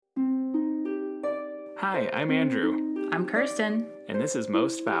Hi, I'm Andrew, I'm Kirsten. and this is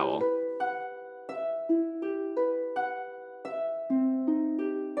Most Foul.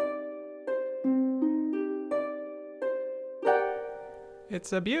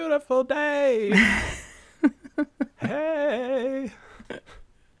 It's a beautiful day! Hey!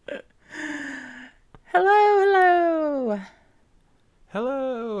 Hello.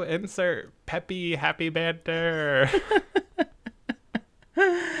 Hello! Insert peppy happy banter.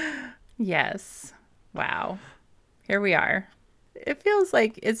 Yes. Wow. Here we are. It feels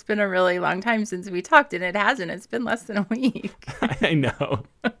like it's been a really long time since we talked, and it hasn't. It's been less than a week. I know.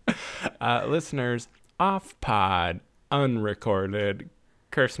 Listeners, off pod, unrecorded.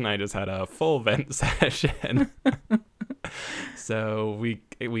 Kirsten and I just had a full vent session. So we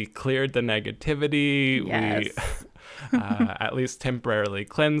cleared the negativity. Yes. We at least temporarily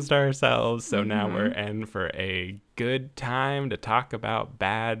cleansed ourselves. So now we're in for a good time to talk about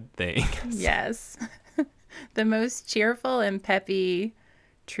bad things. Yes. The most cheerful and peppy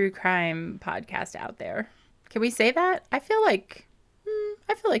true crime podcast out there. Can we say that? I feel like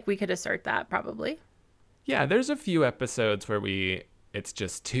we could assert that probably. Yeah, there's a few episodes where it's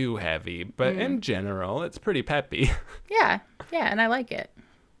just too heavy, but in general, it's pretty peppy. Yeah, and I like it.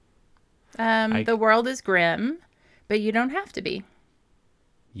 The world is grim, but you don't have to be.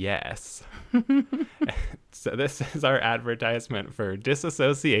 Yes. So this is our advertisement for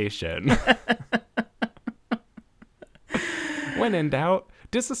disassociation. When in doubt,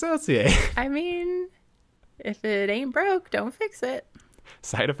 disassociate. I mean, if it ain't broke, don't fix it.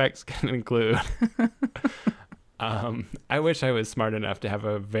 Side effects can include... I wish I was smart enough to have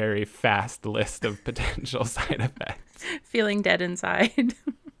a very fast list of potential side effects. Feeling dead inside.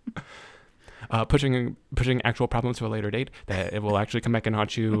 Pushing actual problems to a later date, that it will actually come back and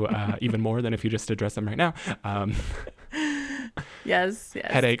haunt you even more than if you just address them right now. Yes.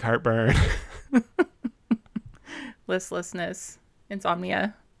 Headache, heartburn. Listlessness,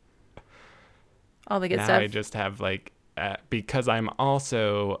 insomnia, all the good Now stuff. I just have because I'm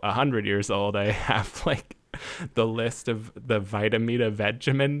also 100 years old, I have the list of the Vitamita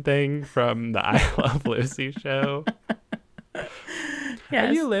Vegemin thing from the I Love Lucy show. Yes.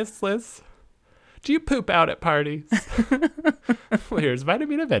 Are you listless? Do you poop out at parties? Well, here's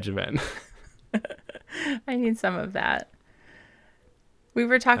Vitamita Vegemin. I need some of that. We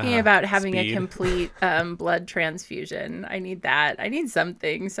were talking about having speed. a complete blood transfusion. I need that. I need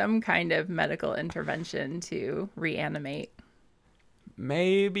something, some kind of medical intervention to reanimate.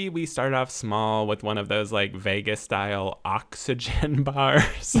 Maybe we start off small with one of those Vegas style oxygen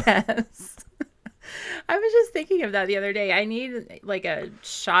bars. Yes. I was just thinking of that the other day. I need a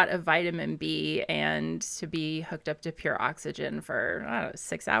shot of vitamin B and to be hooked up to pure oxygen for, I don't know,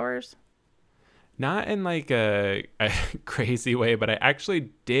 6 hours. Not in a crazy way, but I actually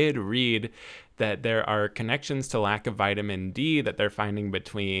did read that there are connections to lack of vitamin D that they're finding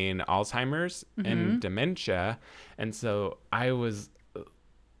between Alzheimer's and dementia. And so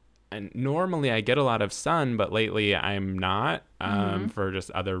and normally I get a lot of sun, but lately I'm not for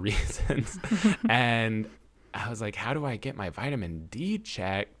just other reasons. And I was like, how do I get my vitamin D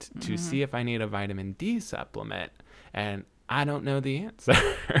checked to see if I need a vitamin D supplement? And I don't know the answer.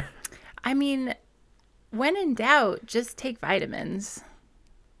 I mean, when in doubt, just take vitamins.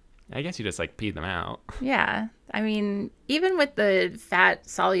 I guess you just pee them out. Yeah. I mean, even with the fat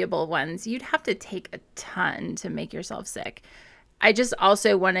soluble ones, you'd have to take a ton to make yourself sick. I just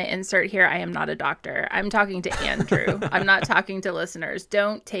also want to insert here, I am not a doctor. I'm talking to Andrew. I'm not talking to listeners.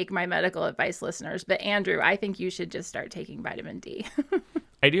 Don't take my medical advice, listeners. But Andrew, I think you should just start taking vitamin D.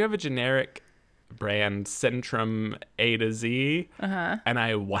 I do have a generic brand, Centrum A to Z, and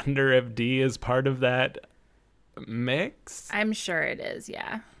I wonder if D is part of that mix. I'm sure it is,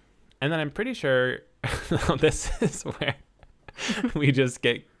 yeah. And then I'm pretty sure this is where we just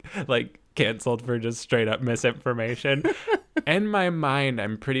get canceled for just straight up misinformation. In my mind,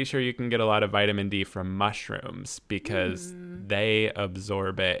 I'm pretty sure you can get a lot of vitamin D from mushrooms because they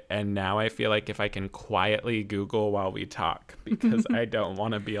absorb it. And now I feel like if I can quietly Google while we talk, because I don't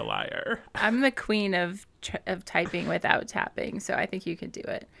want to be a liar. I'm the queen of typing without tapping, so I think you could do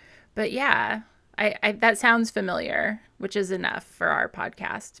it. But yeah, I that sounds familiar, which is enough for our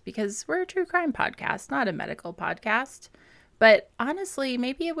podcast because we're a true crime podcast, not a medical podcast. But honestly,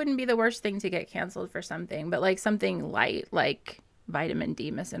 maybe it wouldn't be the worst thing to get canceled for something, but something light like vitamin D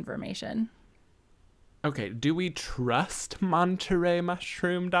misinformation. Okay, do we trust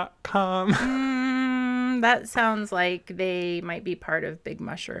MontereyMushroom.com? That sounds like they might be part of Big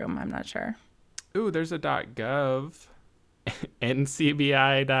Mushroom. I'm not sure. Ooh, there's a .gov.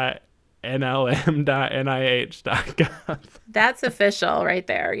 ncbi.nlm.nih.gov. That's official right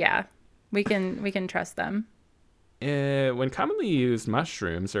there, yeah. We can trust them. When commonly used,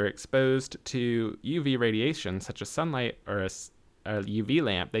 mushrooms are exposed to UV radiation, such as sunlight or a UV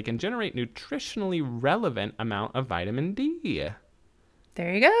lamp. They can generate nutritionally relevant amount of vitamin D.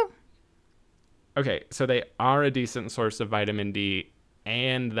 There you go. Okay, so they are a decent source of vitamin D,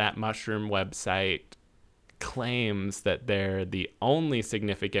 and that mushroom website claims that they're the only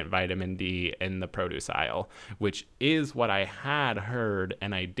significant vitamin D in the produce aisle, which is what I had heard,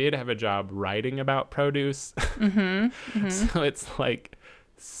 and I did have a job writing about produce. So it's like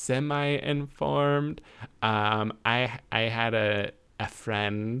semi-informed. I had a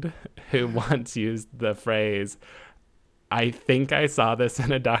friend who once used the phrase, I think I saw this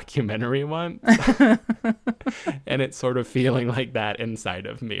in a documentary once. And it's sort of feeling like that inside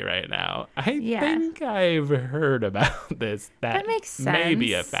of me right now. I think I've heard about this. That makes sense. May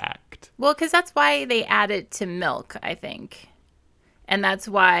be a fact. Well, because that's why they add it to milk, I think. And that's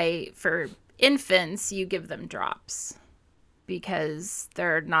why for infants, you give them drops. Because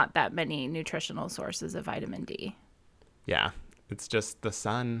there are not that many nutritional sources of vitamin D. Yeah, it's just the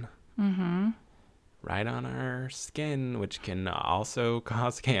sun. Right on our skin, which can also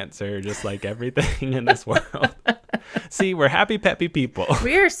cause cancer, just like everything in this world. See, we're happy, peppy people.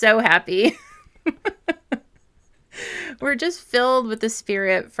 We are so happy. We're just filled with the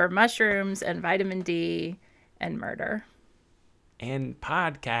spirit for mushrooms and vitamin D and murder. And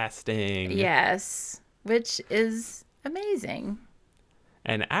podcasting. Yes, which is amazing.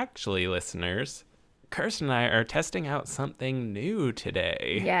 And actually, listeners, Kirsten and I are testing out something new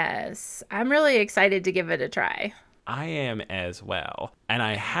today. Yes, I'm really excited to give it a try. I am as well. And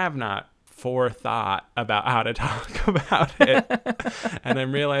I have not forethought about how to talk about it. And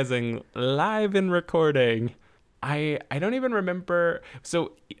I'm realizing live in recording, I don't even remember.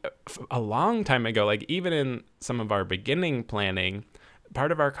 So a long time ago, like even in some of our beginning planning,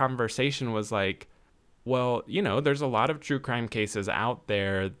 part of our conversation was like, well, you know, there's a lot of true crime cases out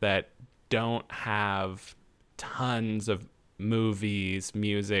there that don't have tons of movies,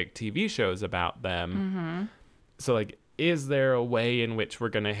 music, TV shows about them. So like, is there a way in which we're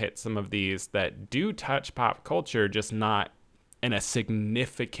going to hit some of these that do touch pop culture, just not in a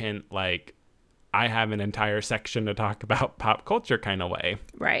significant, like, I have an entire section to talk about pop culture kind of way?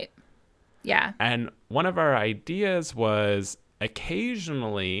 Right. Yeah. And one of our ideas was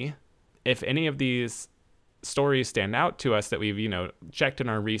occasionally, if any of these stories stand out to us that we've, you know, checked in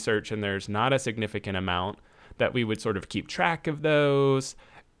our research and there's not a significant amount, that we would sort of keep track of those.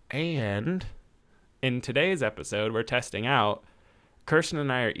 And in today's episode, we're testing out, Kirsten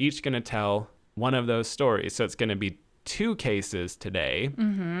and I are each going to tell one of those stories. So it's going to be 2 cases today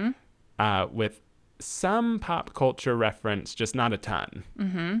with some pop culture reference, just not a ton.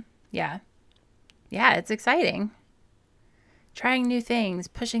 Yeah. Yeah, it's exciting. Trying new things,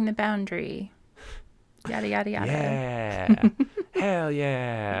 pushing the boundary. Yada, yada, yada. Yeah. Hell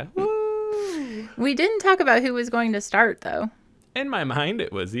yeah. Woo. We didn't talk about who was going to start, though. In my mind,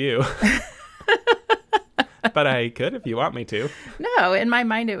 it was you. But I could if you want me to. No, in my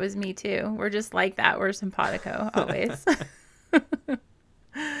mind, it was me, too. We're just like that. We're simpatico, always.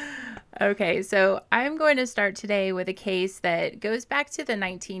 Okay, so I'm going to start today with a case that goes back to the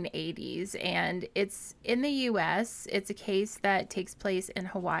 1980s, and it's in the U.S. It's a case that takes place in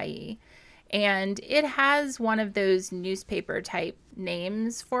Hawaii. And it has one of those newspaper type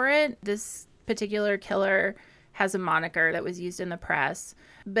names for it. This particular killer has a moniker that was used in the press,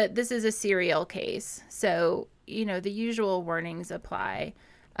 but this is a serial case. So, you know, the usual warnings apply.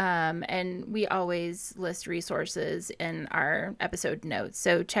 And we always list resources in our episode notes,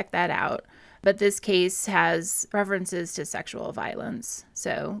 so check that out. But this case has references to sexual violence.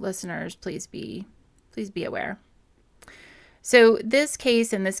 So listeners, please be aware. So this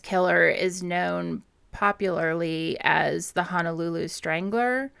case and this killer is known popularly as the Honolulu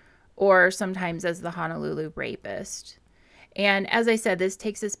Strangler, or sometimes as the Honolulu Rapist. And as I said, this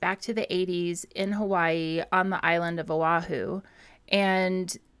takes us back to the 80s in Hawaii on the island of Oahu.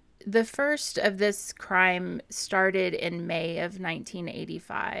 And the first of this crime started in May of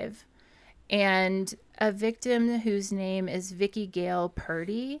 1985. And a victim whose name is Vicki Gale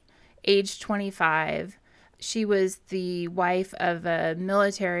Purdy, age 25, she was the wife of a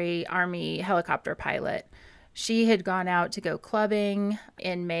military Army helicopter pilot. She had gone out to go clubbing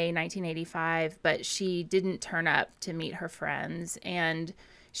in May 1985, but she didn't turn up to meet her friends. And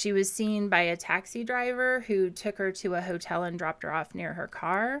she was seen by a taxi driver who took her to a hotel and dropped her off near her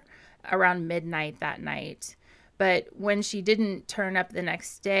car around midnight that night. But when she didn't turn up the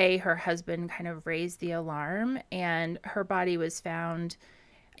next day, her husband kind of raised the alarm, and her body was found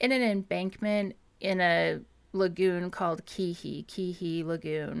in an embankment in a lagoon called Kihi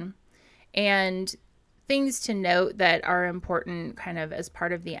Lagoon. And things to note that are important kind of as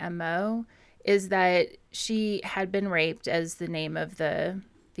part of the MO is that she had been raped, as the name of the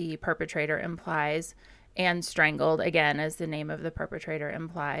perpetrator implies, and strangled, again, as the name of the perpetrator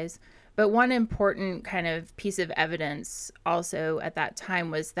implies. But one important kind of piece of evidence also at that time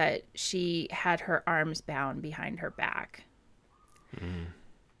was that she had her arms bound behind her back.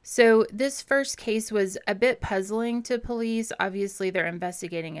 So this first case was a bit puzzling to police. Obviously, they're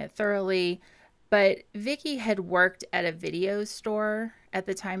investigating it thoroughly. But Vicky had worked at a video store at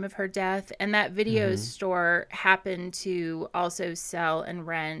the time of her death, and that video store happened to also sell and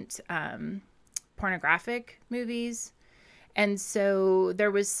rent pornographic movies. And so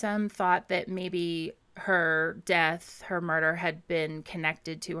there was some thought that maybe her death, her murder, had been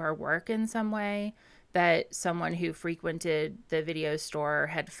connected to her work in some way, that someone who frequented the video store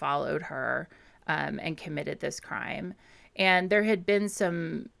had followed her and committed this crime. And there had been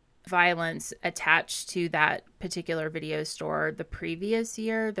some violence attached to that particular video store the previous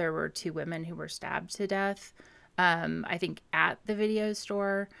year. There were 2 women who were stabbed to death, I think, at the video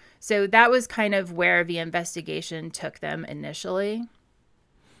store. So that was kind of where the investigation took them initially.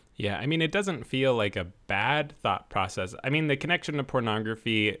 Yeah, I mean, it doesn't feel like a bad thought process. I mean, the connection to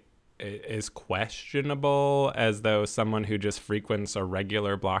pornography is questionable, as though someone who just frequents a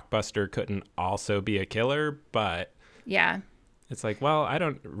regular Blockbuster couldn't also be a killer, but yeah, it's like, well,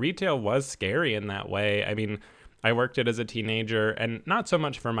 retail was scary in that way. I mean, I worked it as a teenager, and not so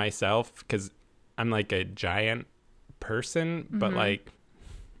much for myself because I'm like a giant person, but like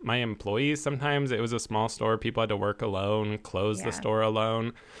my employees, sometimes it was a small store. People had to work alone, close the store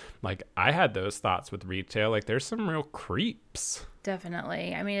alone. Like, I had those thoughts with retail. Like, there's some real creeps.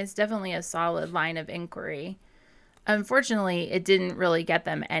 Definitely. I mean, it's definitely a solid line of inquiry. Unfortunately, it didn't really get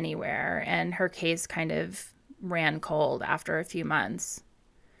them anywhere, and her case kind of ran cold after a few months.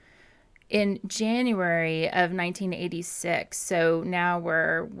 In January of 1986, so now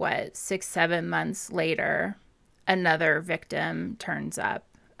we're, 6-7 months later, another victim turns up.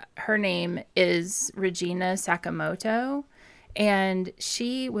 Her name is Regina Sakamoto, and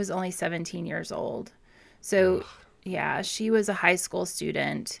she was only 17 years old. So, yeah, she was a high school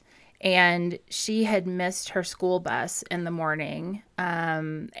student, and she had missed her school bus in the morning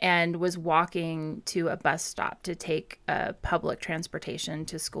and was walking to a bus stop to take public transportation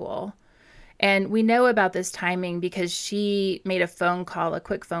to school. And we know about this timing because she made a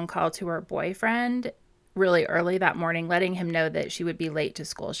quick phone call to her boyfriend really early that morning, letting him know that she would be late to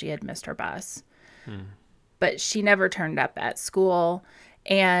school. She had missed her bus. But she never turned up at school.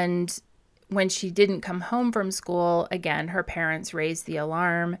 And when she didn't come home from school, again, her parents raised the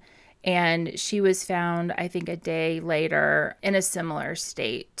alarm, and she was found, I think, a day later in a similar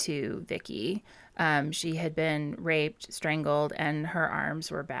state to Vicky. She had been raped, strangled, and her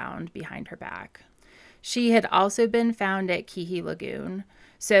arms were bound behind her back. She had also been found at Keehee Lagoon.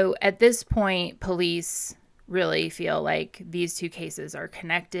 So at this point, police really feel like these 2 cases are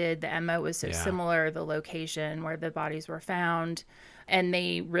connected. The MO was so similar, the location where the bodies were found, and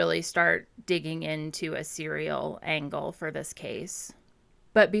they really start digging into a serial angle for this case.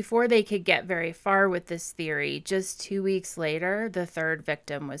 But before they could get very far with this theory, just 2 weeks later, the 3rd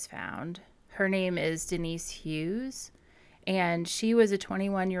victim was found. Her name is Denise Hughes, and she was a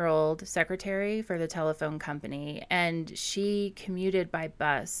 21-year-old secretary for the telephone company, and she commuted by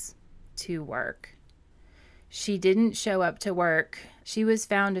bus to work. She didn't show up to work. She was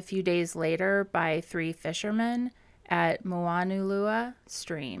found a few days later by 3 fishermen at Moanulua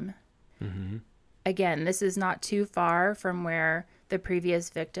Stream. Again, this is not too far from where the previous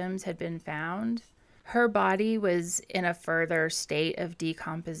victims had been found. Her body was in a further state of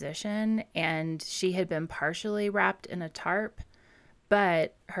decomposition, and she had been partially wrapped in a tarp,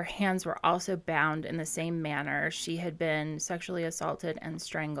 but her hands were also bound in the same manner. She had been sexually assaulted and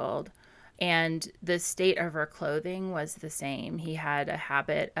strangled, and the state of her clothing was the same. He had a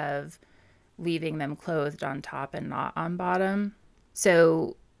habit of leaving them clothed on top and not on bottom.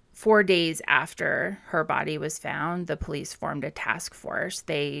 So 4 days after her body was found, the police formed a task force.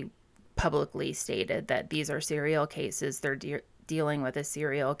 They publicly stated that these are serial cases. They're dealing with a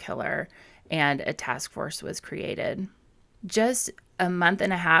serial killer, and a task force was created. Just a month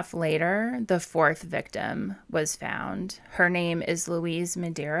and a half later, the 4th victim was found. Her name is Louise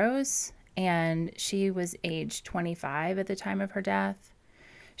Medeiros, and she was age 25 at the time of her death.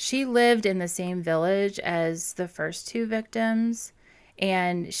 She lived in the same village as the first 2 victims,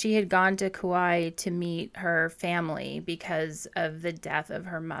 and she had gone to Kauai to meet her family because of the death of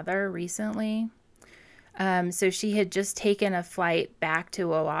her mother recently. So she had just taken a flight back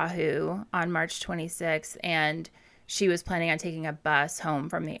to Oahu on March 26th, and she was planning on taking a bus home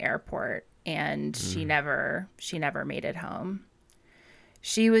from the airport, and she never made it home.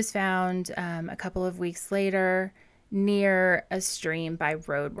 She was found a couple of weeks later near a stream by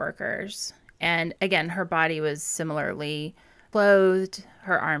road workers. And again, her body was similarly clothed,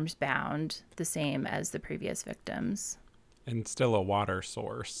 her arms bound, the same as the previous victims. And still a water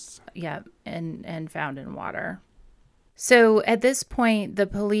source. Yeah, and found in water. So at this point, the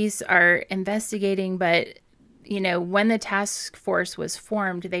police are investigating, but, when the task force was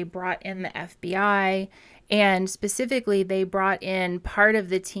formed, they brought in the FBI, and specifically, they brought in part of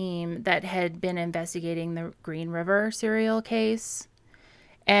the team that had been investigating the Green River serial case.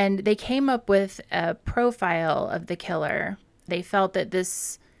 And they came up with a profile of the killer. They felt that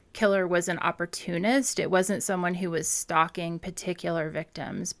this killer was an opportunist. It wasn't someone who was stalking particular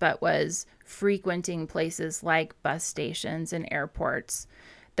victims, but was frequenting places like bus stations and airports.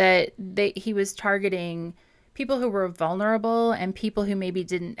 That he was targeting people who were vulnerable and people who maybe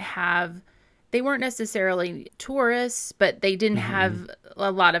they weren't necessarily tourists, but they didn't have a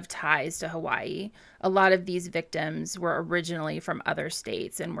lot of ties to Hawaii. A lot of these victims were originally from other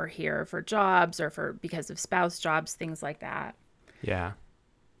states and were here for jobs or because of spouse jobs, things like that. Yeah.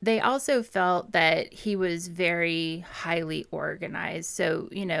 They also felt that he was very highly organized. So,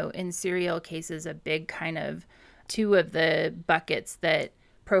 in serial cases, a big kind of two of the buckets that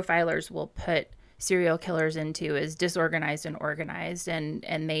profilers will put serial killers into is disorganized and organized. And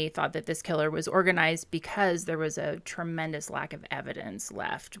they thought that this killer was organized because there was a tremendous lack of evidence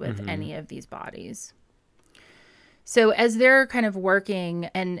left with any of these bodies. So as they're kind of working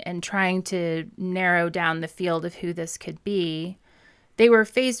and trying to narrow down the field of who this could be, they were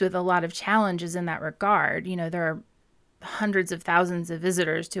faced with a lot of challenges in that regard. There are hundreds of thousands of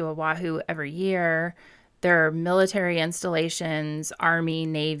visitors to Oahu every year. There are military installations, Army,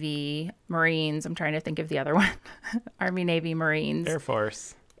 Navy, Marines. I'm trying to think of the other one. Army, Navy, Marines. Air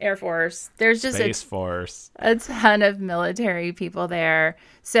Force. There's just Space Force. A ton of military people there.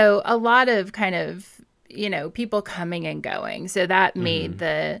 So a lot of kind of, people coming and going. So that made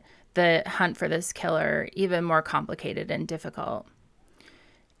the hunt for this killer even more complicated and difficult.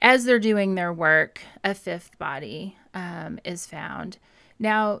 As they're doing their work, a fifth body is found.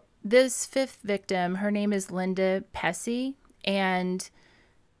 Now, this fifth victim, her name is Linda Pesce, and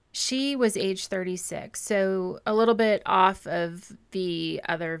she was age 36, so a little bit off of the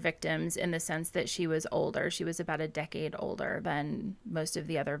other victims in the sense that she was older. She was about a decade older than most of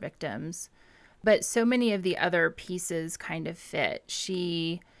the other victims. But so many of the other pieces kind of fit.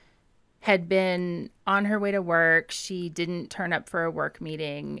 She had been on her way to work. She didn't turn up for a work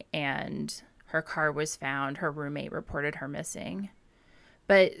meeting, and her car was found. Her roommate reported her missing.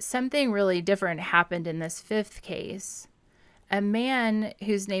 But something really different happened in this fifth case. A man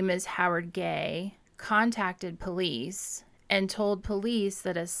whose name is Howard Gay contacted police and told police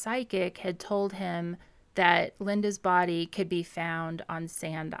that a psychic had told him that Linda's body could be found on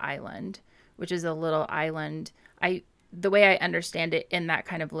Sand Island, which is a little island. The way I understand it, in that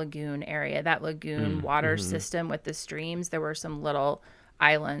kind of lagoon area, that lagoon water system with the streams, there were some little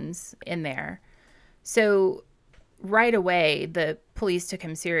islands in there. So right away, the police took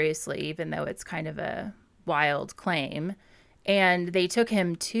him seriously, even though it's kind of a wild claim. And they took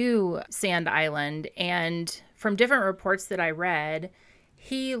him to Sand Island. And from different reports that I read,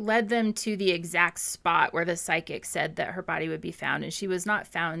 he led them to the exact spot where the psychic said that her body would be found. And she was not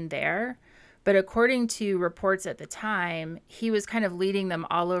found there. But according to reports at the time, he was kind of leading them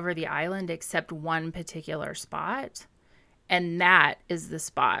all over the island except one particular spot. And that is the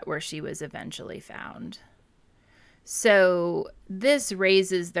spot where she was eventually found. So this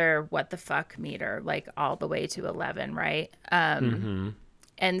raises their what the fuck meter, like all the way to 11, right? And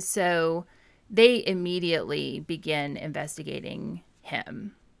so they immediately begin investigating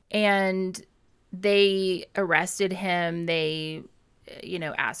him. And they arrested him. They,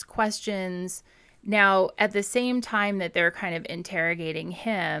 asked questions. Now, at the same time that they're kind of interrogating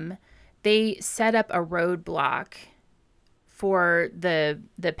him, they set up a roadblock for the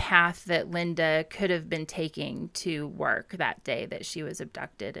path that Linda could have been taking to work that day that she was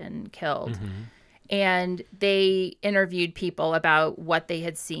abducted and killed. And they interviewed people about what they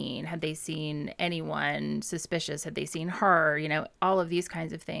had seen. Had they seen anyone suspicious? Had they seen her? All of these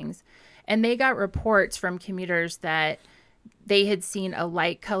kinds of things. And they got reports from commuters that they had seen a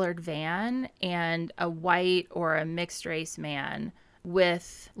light-colored van and a white or a mixed-race man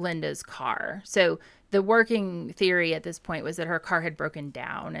with Linda's car. So the working theory at this point was that her car had broken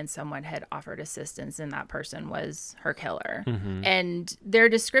down and someone had offered assistance, and that person was her killer. And their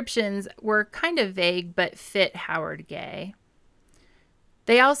descriptions were kind of vague but fit Howard Gay.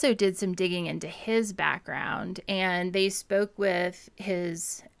 They also did some digging into his background, and they spoke with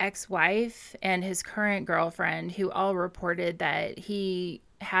his ex-wife and his current girlfriend, who all reported that he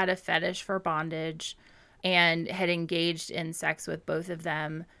had a fetish for bondage and had engaged in sex with both of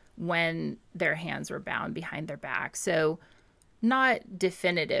them when their hands were bound behind their back. So not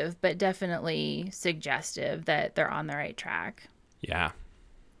definitive, but definitely suggestive that they're on the right track. Yeah.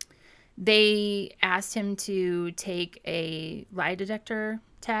 They asked him to take a lie detector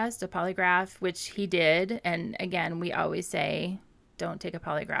test, a polygraph, which he did. And again, we always say, don't take a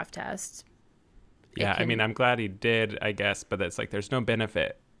polygraph test. Yeah, I mean, I'm glad he did, I guess, but it's like there's no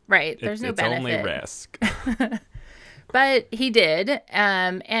benefit. Right, there's no benefit. It's only risk. But he did,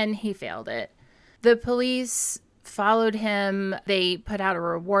 and he failed it. The police followed him. They put out a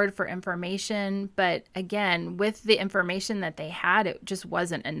reward for information, but again, with the information that they had, it just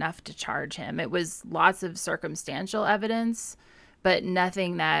wasn't enough to charge him. It was lots of circumstantial evidence, but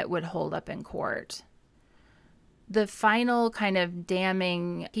nothing that would hold up in court. The final kind of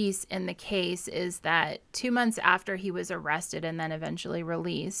damning piece in the case is that 2 months after he was arrested and then eventually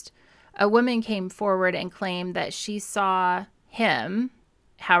released, a woman came forward and claimed that she saw him,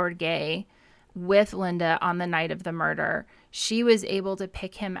 Howard Gay, with Linda on the night of the murder. She was able to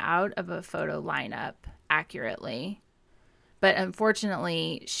pick him out of a photo lineup accurately. But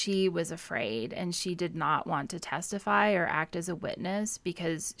unfortunately, she was afraid and she did not want to testify or act as a witness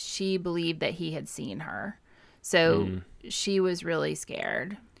because she believed that he had seen her. So she was really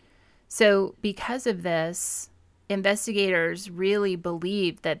scared. So because of this, investigators really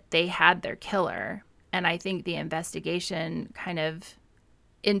believed that they had their killer. And I think the investigation kind of,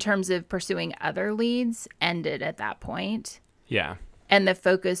 in terms of pursuing other leads, ended at that point. Yeah. And the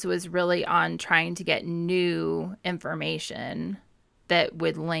focus was really on trying to get new information that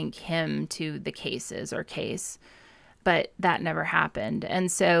would link him to the cases or case. But that never happened.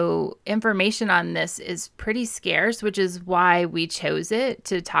 And so information on this is pretty scarce, which is why we chose it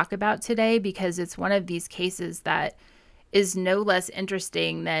to talk about today, because it's one of these cases that is no less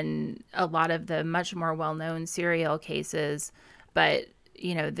interesting than a lot of the much more well-known serial cases. But,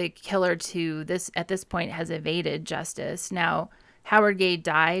 you know, the killer at this point has evaded justice. Now, Howard Gay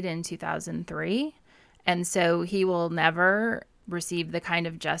died in 2003, and so he will never receive the kind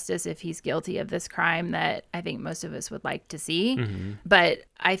of justice if he's guilty of this crime that I think most of us would like to see. Mm-hmm. But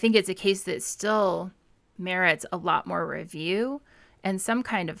I think it's a case that still merits a lot more review and some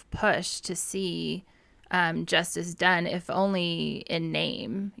kind of push to see justice done, if only in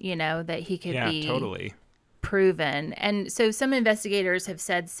name, you know, that he could be totally proven. And so some investigators have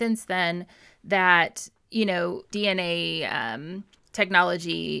said since then that, you know, DNA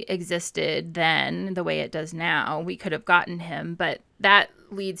technology existed then the way it does now. We could have gotten him, but that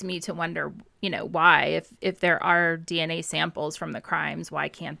leads me to wonder, you know, why, if there are DNA samples from the crimes, why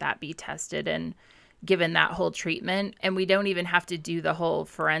can't that be tested and given that whole treatment? And we don't even have to do the whole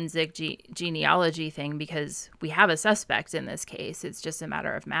forensic genealogy thing because we have a suspect in this case. It's just a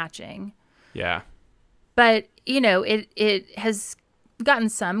matter of matching. Yeah. But, you know, it has gotten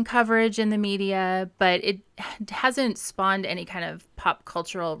some coverage in the media, but it hasn't spawned any kind of pop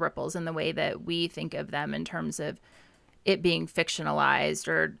cultural ripples in the way that we think of them in terms of it being fictionalized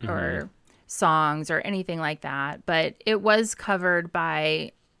or songs or anything like that. But it was covered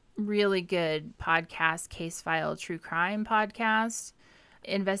by really good podcast, Case File True Crime podcast.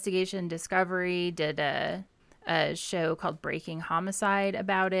 Investigation Discovery did a show called Breaking Homicide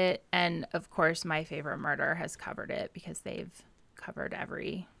about it. And of course, My Favorite Murder has covered it because they've covered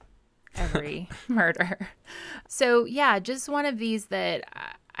every murder. So yeah, just one of these that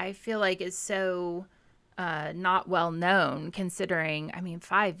I feel like is so not well known, considering, I mean,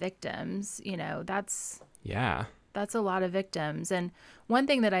 5 victims, you know, that's a lot of victims. And one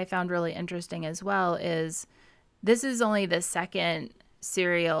thing that I found really interesting as well is this is only the second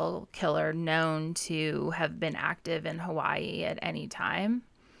serial killer known to have been active in Hawaii at any time.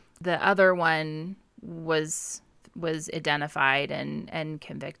 The other one was identified and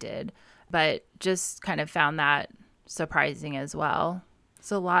convicted, but just kind of found that surprising as well.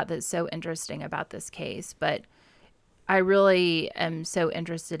 It's a lot that's so interesting about this case, but I really am so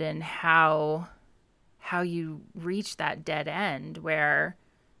interested in how you reach that dead end where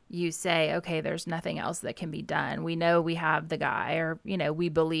you say, okay, there's nothing else that can be done. We know we have the guy, or, you know, we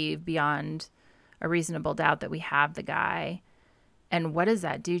believe beyond a reasonable doubt that we have the guy. And what does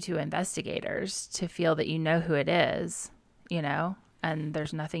that do to investigators to feel that you know who it is, you know, and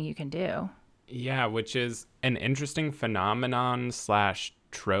there's nothing you can do? Yeah, which is an interesting phenomenon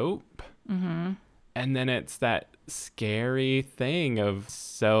 / trope. Mm-hmm. And then it's that scary thing of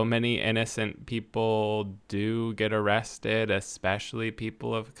so many innocent people do get arrested, especially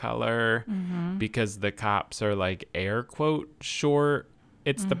people of color, because the cops are like air quote sure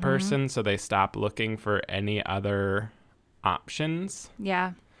it's the person, so they stop looking for any other options.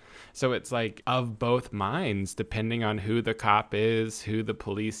 Yeah. So it's like of both minds, depending on who the cop is, who the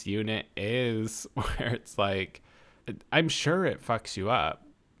police unit is, where it's like, I'm sure it fucks you up.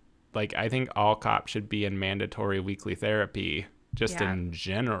 Like, I think all cops should be in mandatory weekly therapy, just Yeah. in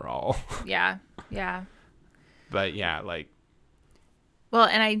general. Yeah. Yeah. But yeah, like, Well,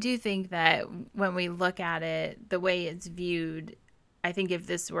 and I do think that when we look at it, the way it's viewed, I think if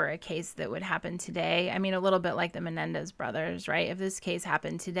this were a case that would happen today, I mean, a little bit like the Menendez brothers, right? If this case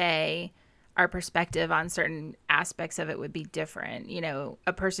happened today, our perspective on certain aspects of it would be different. You know,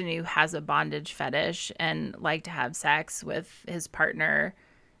 a person who has a bondage fetish and like to have sex with his partner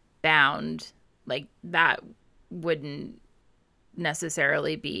bound, like that wouldn't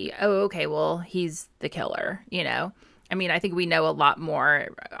necessarily be, oh, okay, well, he's the killer, you know? I mean, I think we know a lot more.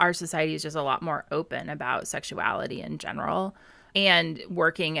 Our society is just a lot more open about sexuality in general. And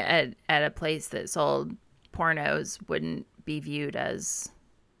working at a place that sold pornos wouldn't be viewed as,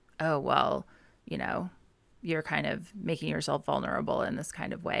 oh, well, you know, you're kind of making yourself vulnerable in this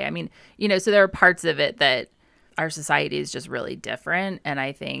kind of way. I mean, you know, so there are parts of it that our society is just really different. And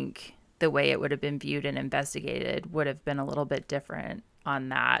I think the way it would have been viewed and investigated would have been a little bit different on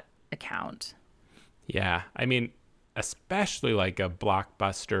that account. yeah, I mean, especially like a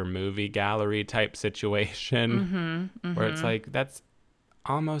blockbuster movie gallery type situation where it's like, that's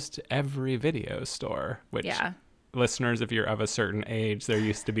almost every video store, which Yeah. listeners, if you're of a certain age, there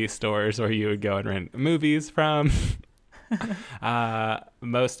used to be stores where you would go and rent movies from.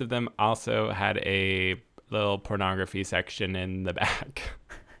 Most of them also had a little pornography section in the back.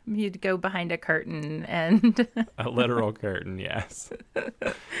 You'd go behind a curtain and A literal curtain, yes.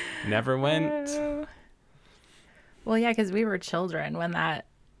 Never went. well, yeah, because we were children when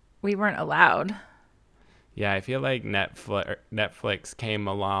we weren't allowed. Yeah, I feel like Netflix came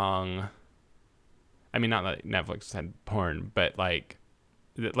along. I mean, not that Netflix had porn, but like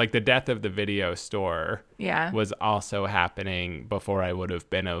the death of the video store Yeah. was also happening before I would have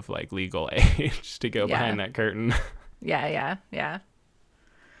been of like legal age to go Yeah. behind that curtain. Yeah. Yeah.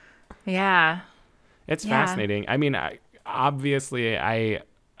 It's Yeah. fascinating. I mean, obviously, I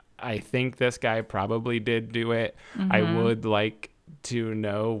think this guy probably did do it. I would like to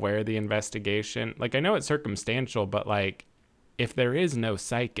know where the investigation, like, I know it's circumstantial, but like, if there is no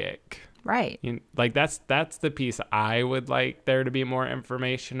psychic, Right. like that's the piece I would like there to be more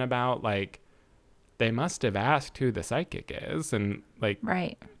information about. Like, they must have asked who the psychic is and like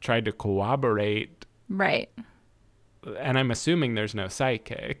Right. tried to corroborate. Right. And I'm assuming there's no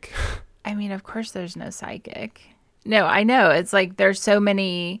psychic. I mean, of course there's no psychic. No, I know. It's like there's so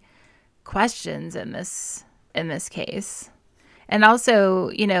many questions in this case. And also,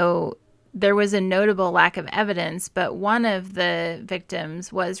 you know, there was a notable lack of evidence, but one of the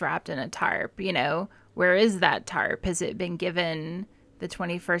victims was wrapped in a tarp, you know. Where is that tarp? Has it been given the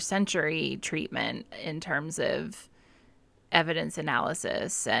 21st century treatment in terms of evidence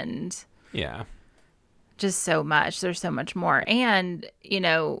analysis and Yeah. just so much. There's so much more. And, you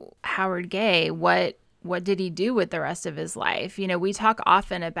know, Howard Gay, what did he do with the rest of his life? You know, we talk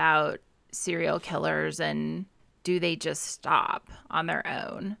often about serial killers and do they just stop on their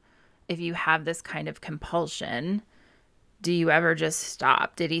own? If you have this kind of compulsion, do you ever just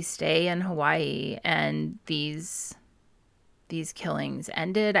stop? Did he stay in Hawaii and these killings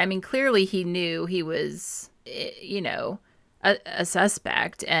ended? I mean, clearly he knew he was, you know, a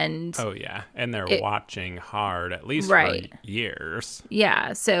suspect, and Oh yeah, and they're watching hard, at least Right. for years.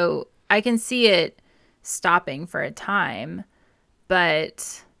 yeah, so I can see it stopping for a time,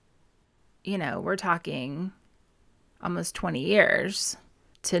 but you know, we're talking almost 20 years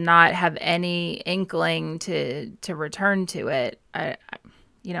to not have any inkling to return to it.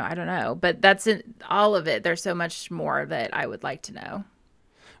 You know, I don't know, but that's all of it. There's so much more that I would like to know.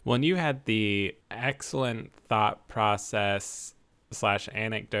 When you had the excellent thought process /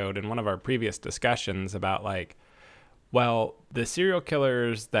 anecdote in one of our previous discussions about like, well, the serial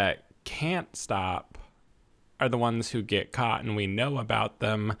killers that can't stop are the ones who get caught and we know about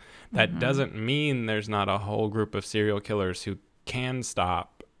them. That doesn't mean there's not a whole group of serial killers who can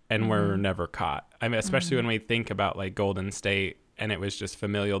stop and were never caught. I mean, especially when we think about like Golden State and it was just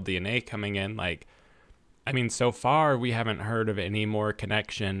familial DNA coming in, like, I mean, so far we haven't heard of any more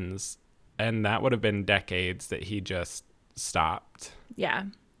connections, and that would have been decades that he just stopped. Yeah,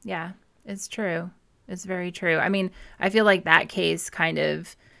 it's true. It's very true. I mean, I feel like that case kind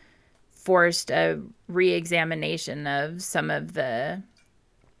of forced a re-examination of some of the,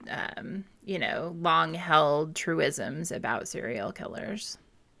 long-held truisms about serial killers.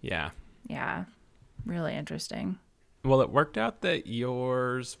 Yeah. Yeah, really interesting. Well, it worked out that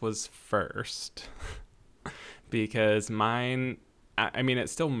yours was first because mine, I mean,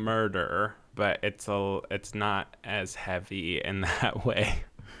 it's still murder, but it's not as heavy in that way.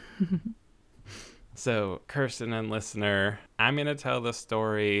 So, Kirsten and listener, I'm going to tell the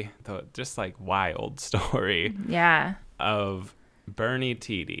story, the just like wild story Yeah. of Bernie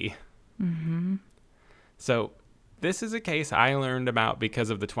Tiede. So, this is a case I learned about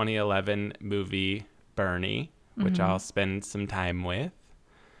because of the 2011 movie Bernie, which I'll spend some time with.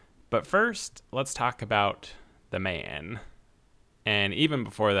 But first, let's talk about the man. And even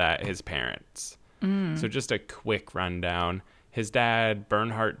before that, his parents. So just a quick rundown. His dad,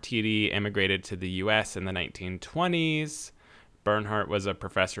 Bernhardt Tiede, immigrated to the U.S. in the 1920s. Bernhardt was a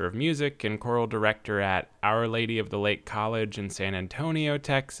professor of music and choral director at Our Lady of the Lake College in San Antonio,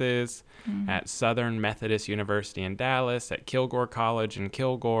 Texas, at Southern Methodist University in Dallas, at Kilgore College in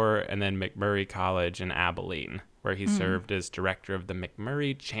Kilgore, and then McMurray College in Abilene, where he served as director of the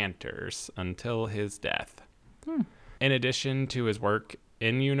McMurray Chanters until his death. In addition to his work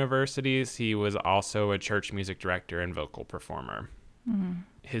in universities, he was also a church music director and vocal performer.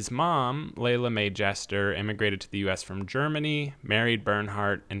 His mom, Layla Mae Jester, immigrated to the U.S. from Germany, married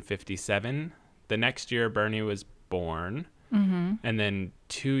Bernhardt in 1957. The next year, Bernie was born. And then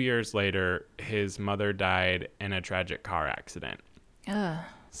 2 years later, his mother died in a tragic car accident.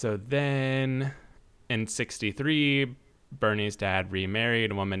 So then in 1963, Bernie's dad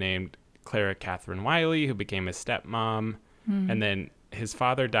remarried a woman named Clara Catherine Wiley, who became his stepmom. And then his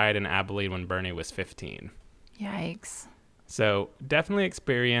father died in Abilene when Bernie was 15. Yikes. So definitely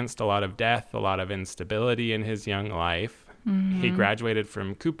experienced a lot of death, a lot of instability in his young life. He graduated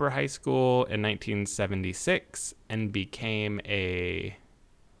from Cooper High School in 1976 and became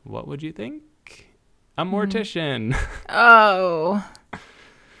what would you think? A mortician. Oh.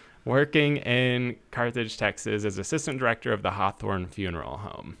 Working in Carthage, Texas as assistant director of the Hawthorne Funeral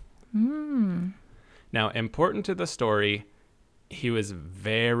Home. Now, important to the story, he was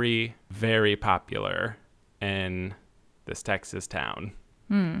very, very popular in this Texas town.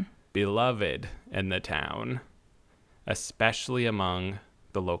 Beloved in the town, especially among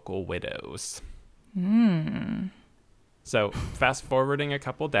the local widows. So, fast forwarding a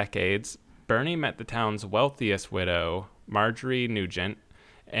couple decades, Bernie met the town's wealthiest widow, Marjorie Nugent,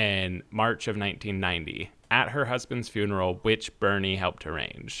 in March of 1990 at her husband's funeral, which Bernie helped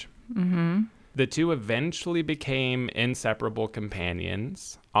arrange. The two eventually became inseparable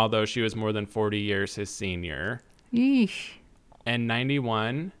companions, although she was more than 40 years his senior. Yeesh. In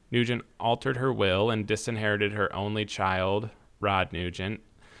 1991, Nugent altered her will and disinherited her only child, Rod Nugent,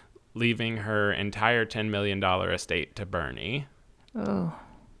 leaving her entire $10 million estate to Bernie. Oh.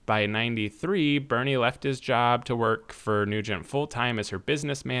 By 1993, Bernie left his job to work for Nugent full-time as her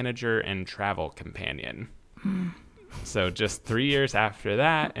business manager and travel companion. So just 3 years after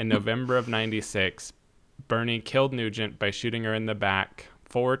that, in November of 1996, Bernie killed Nugent by shooting her in the back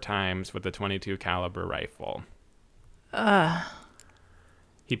 4 times with a .22 caliber rifle.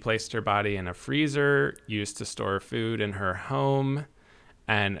 He placed her body in a freezer used to store food in her home.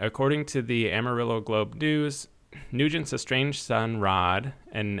 And according to the Amarillo Globe News, Nugent's estranged son, Rod,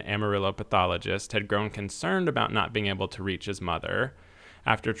 an Amarillo pathologist, had grown concerned about not being able to reach his mother.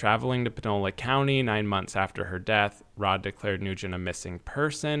 After traveling to Panola County 9 months after her death, Rod declared Nugent a missing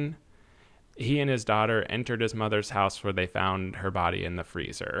person. He and his daughter entered his mother's house where they found her body in the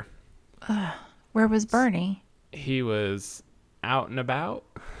freezer. Where was Bernie? He was out and about,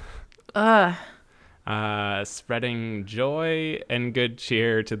 spreading joy and good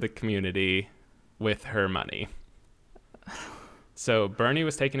cheer to the community with her money. So Bernie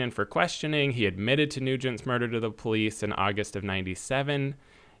was taken in for questioning. He admitted to Nugent's murder to the police in August of 1997.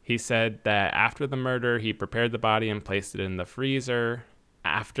 He said that after the murder, he prepared the body and placed it in the freezer.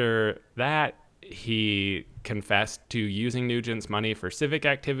 After that, he confessed to using Nugent's money for civic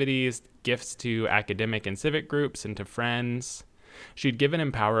activities, gifts to academic and civic groups, and to friends. She'd given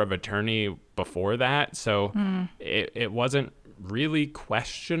him power of attorney before that, so it wasn't really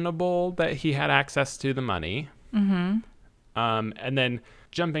questionable that he had access to the money. And then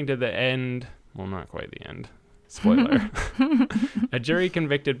jumping to the end, well, not quite the end, spoiler. A jury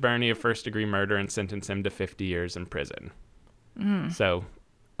convicted Bernie of first-degree murder and sentenced him to 50 years in prison. So,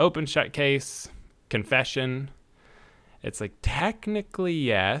 open shut case, confession. It's like technically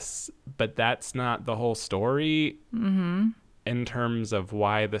yes, but that's not the whole story in terms of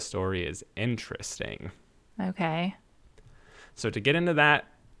why the story is interesting. Okay. So to get into that,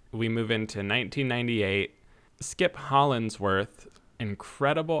 we move into 1998. Skip Hollandsworth,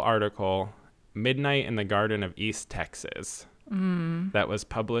 incredible article, Midnight in the Garden of East Texas, that was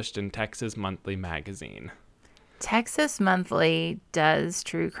published in Texas Monthly magazine. Texas Monthly does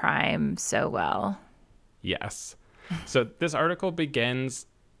true crime so well. Yes. So this article begins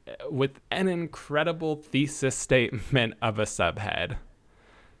with an incredible thesis statement of a subhead.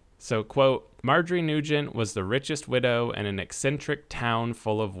 So, quote, Marjorie Nugent was the richest widow in an eccentric town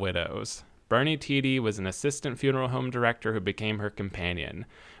full of widows. Bernie Tiede was an assistant funeral home director who became her companion.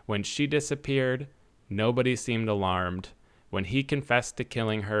 When she disappeared, nobody seemed alarmed. When he confessed to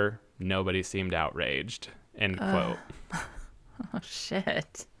killing her, nobody seemed outraged. End quote. Oh,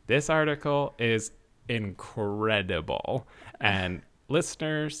 shit. This article is incredible. And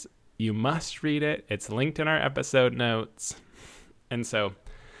listeners, you must read it. It's linked in our episode notes. And so,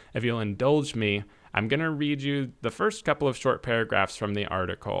 if you'll indulge me, I'm going to read you the first couple of short paragraphs from the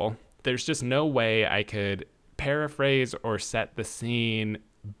article. There's just no way I could paraphrase or set the scene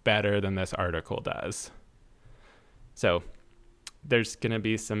better than this article does. So, there's going to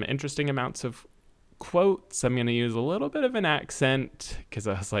be some interesting amounts of quotes. I'm going to use a little bit of an accent because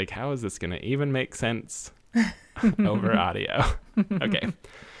I was like, how is this going to even make sense over audio? Okay.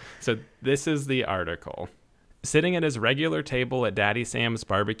 So this is the article. Sitting at his regular table at Daddy Sam's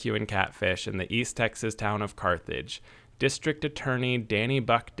Barbecue and Catfish in the East Texas town of Carthage, District Attorney Danny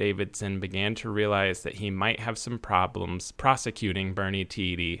Buck Davidson began to realize that he might have some problems prosecuting Bernie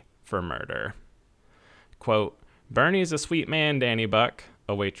Tiede for murder. Quote, Bernie's a sweet man, Danny Buck,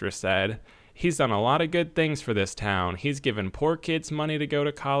 a waitress said. He's done a lot of good things for this town. He's given poor kids money to go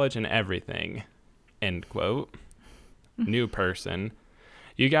to college and everything. End quote. New person.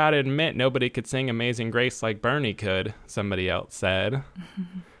 You gotta admit nobody could sing Amazing Grace like Bernie could, somebody else said.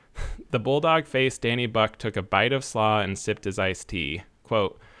 The bulldog-faced Danny Buck took a bite of slaw and sipped his iced tea.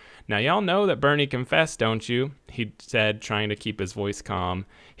 Quote, Now y'all know that Bernie confessed, don't you? He said, trying to keep his voice calm.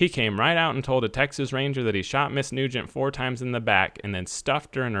 He came right out and told a Texas Ranger that he shot Miss Nugent 4 times in the back and then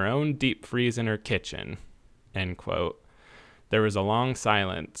stuffed her in her own deep freeze in her kitchen. End quote. There was a long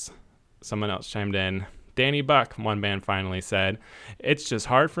silence. Someone else chimed in. Danny Buck, one man finally said, It's just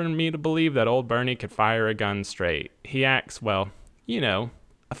hard for me to believe that old Bernie could fire a gun straight. He acts, well, you know,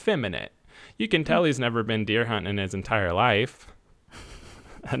 effeminate. You can tell he's never been deer hunting in his entire life.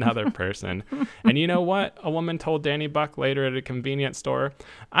 Another person. And you know what? A woman told Danny Buck later at a convenience store,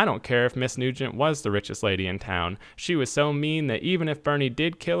 I don't care if Miss Nugent was the richest lady in town. She was so mean that even if Bernie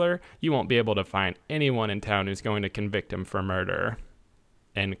did kill her, you won't be able to find anyone in town who's going to convict him for murder.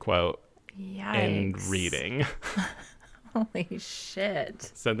 End quote. Yikes. End reading. Holy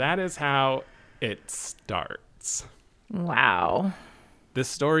shit. So that is how it starts. Wow. This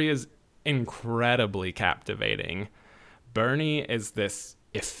story is incredibly captivating. Bernie is this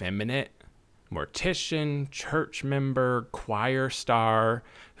effeminate mortician, church member, choir star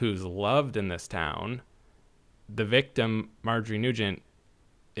who's loved in this town. The victim, Marjorie Nugent,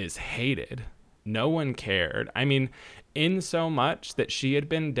 is hated. No one cared. I mean, in so much that she had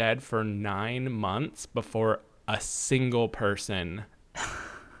been dead for 9 months before a single person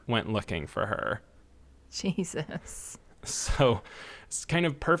went looking for her. Jesus. So it's kind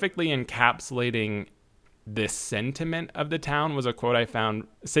of perfectly encapsulating this sentiment of the town was a quote I found.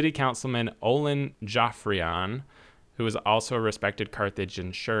 City Councilman Olin Joffrion, who was also a respected Carthage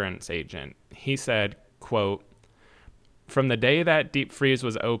insurance agent, he said, quote, From the day that deep freeze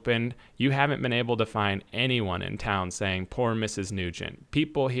was opened, you haven't been able to find anyone in town saying, poor Mrs. Nugent.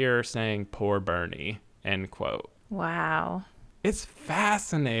 People here are saying, poor Bernie, end quote. Wow. It's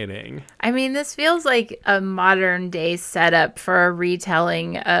fascinating. I mean, this feels like a modern day setup for a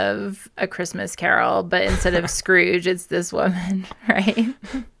retelling of A Christmas Carol, but instead of Scrooge, it's this woman, right?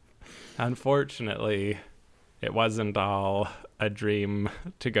 Unfortunately, it wasn't all a dream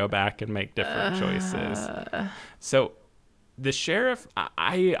to go back and make different choices. So the sheriff,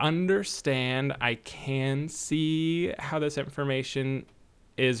 I understand, I can see how this information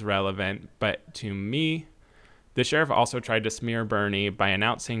is relevant, but to me, the sheriff also tried to smear Bernie by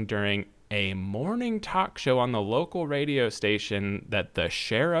announcing during a morning talk show on the local radio station that the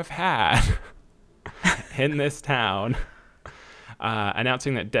sheriff had in this town,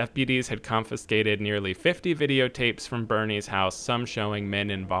 announcing that deputies had confiscated nearly 50 videotapes from Bernie's house, some showing men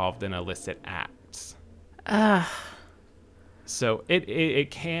involved in illicit acts. So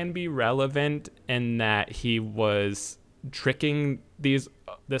it can be relevant in that he was tricking this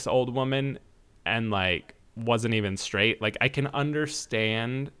old woman and like wasn't even straight. Like I can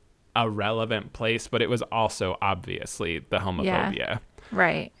understand a relevant place, but it was also obviously the homophobia. Yeah,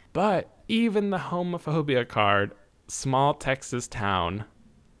 right. But even the homophobia card, small Texas town,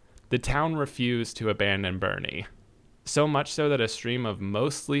 The town refused to abandon Bernie. So much so that a stream of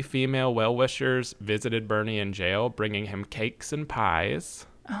mostly female well-wishers visited Bernie in jail, bringing him cakes and pies.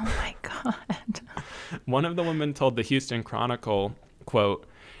 Oh my God. One of the women told the Houston Chronicle, quote,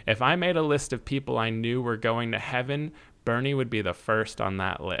 "If I made a list of people I knew were going to heaven, Bernie would be the first on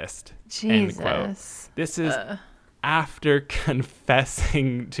that list." Jesus. End quote. This is after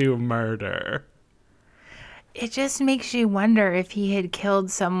confessing to murder. It just makes you wonder if he had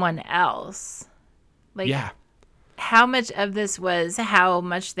killed someone else. Like, Yeah. how much of this was how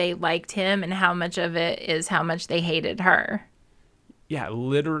much they liked him and how much of it is how much they hated her. Yeah,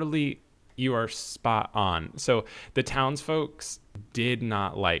 literally, you are spot on. So the townsfolks did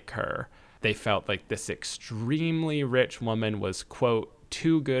not like her. They felt like this extremely rich woman was, quote,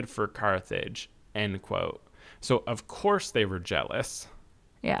 too good for Carthage, end quote. So, of course, they were jealous.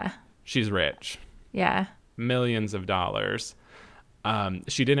 Yeah. She's rich. Yeah. Millions of dollars.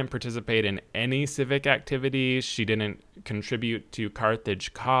 She didn't participate in any civic activities. She didn't contribute to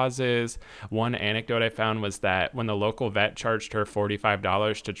Carthage causes. One anecdote I found was that when the local vet charged her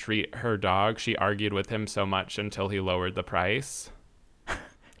 $45 to treat her dog, she argued with him so much until he lowered the price.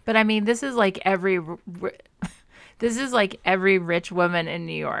 But I mean, this is like every rich woman in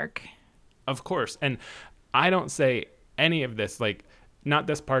New York. Of course. And I don't say any of this, like, not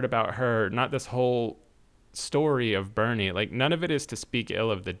this part about her, not this whole story of Bernie. Like, none of it is to speak ill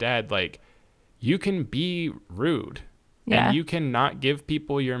of the dead. Like, you can be rude and you cannot give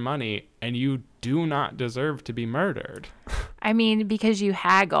people your money, and you do not deserve to be murdered. I mean, because you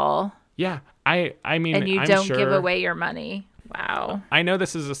haggle. Yeah. I mean, and you I'm don't sure, give away your money. Wow. I know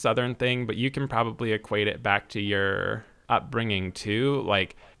this is a Southern thing, but you can probably equate it back to your upbringing too.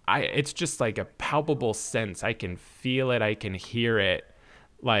 Like, it's just like a palpable sense. I can feel it. I can hear it.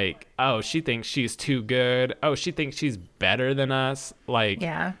 Like, oh, she thinks she's too good. Oh, she thinks she's better than us. Like,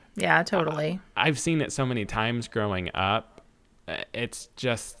 yeah, totally. I've seen it so many times growing up. It's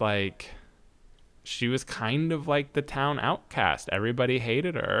just like she was kind of like the town outcast. Everybody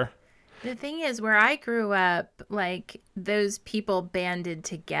hated her. The thing is, where I grew up, like, those people banded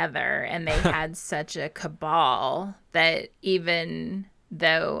together and they had such a cabal that even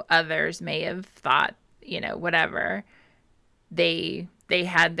though others may have thought, whatever, they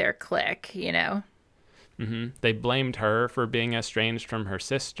had their clique, Mm-hmm. They blamed her for being estranged from her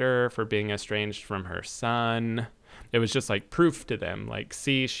sister, for being estranged from her son. It was just like proof to them. Like,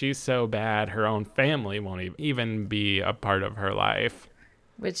 see, she's so bad, her own family won't even be a part of her life.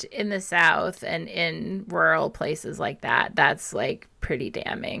 Which in the South and in rural places like that, that's like pretty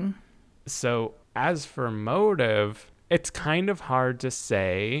damning. So as for motive, it's kind of hard to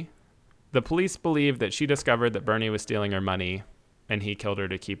say. The police believe that she discovered that Bernie was stealing her money and he killed her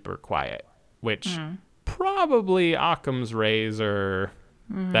to keep her quiet, which probably Occam's razor.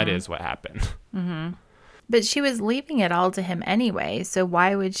 That is what happened. Mm-hmm. But she was leaving it all to him anyway, so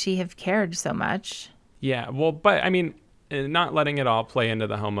why would she have cared so much? Yeah, well, but I mean, not letting it all play into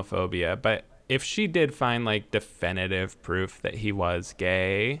the homophobia, but if she did find like definitive proof that he was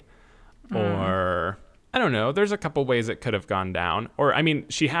gay, or I don't know, there's a couple ways it could have gone down. Or, I mean,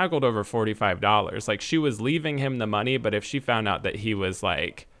 she haggled over $45. Like, she was leaving him the money, but if she found out that he was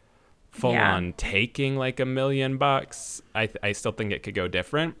like full on taking like $1 million, I still think it could go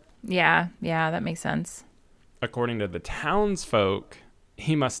different. Yeah, that makes sense. According to the townsfolk,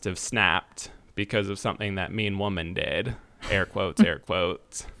 he must have snapped because of something that mean woman did. Air quotes, air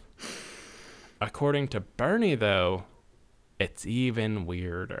quotes. According to Bernie, though, it's even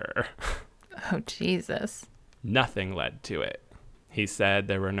weirder. Oh, Jesus. Nothing led to it. He said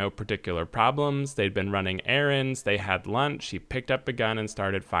there were no particular problems. They'd been running errands. They had lunch. He picked up a gun and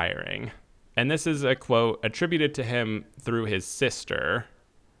started firing. And this is a quote attributed to him through his sister,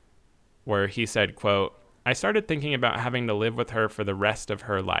 where he said, quote, "I started thinking about having to live with her for the rest of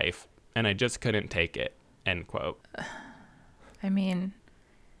her life, and I just couldn't take it," end quote. I mean,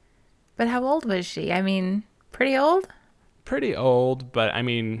 but how old was she? I mean, pretty old? Pretty old, but I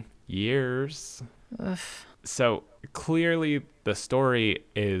mean, years. Ugh. So clearly the story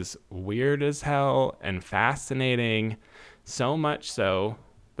is weird as hell and fascinating, so much so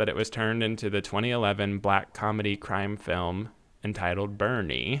that it was turned into the 2011 black comedy crime film entitled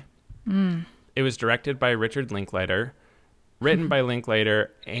Bernie. It was directed by Richard Linklater, written by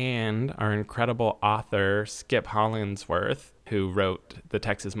Linklater and our incredible author Skip Hollandsworth, who wrote the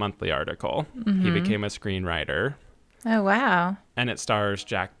Texas Monthly article. He became a screenwriter. Oh, wow. And it stars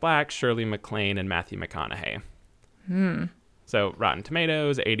Jack Black, Shirley MacLaine, and Matthew McConaughey. So Rotten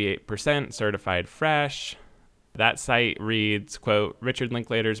Tomatoes, 88%, certified fresh. That site reads, quote, Richard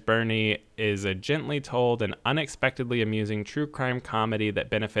Linklater's Bernie is a gently told and unexpectedly amusing true crime comedy that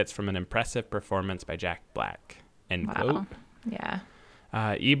benefits from an impressive performance by Jack Black, end quote. Yeah.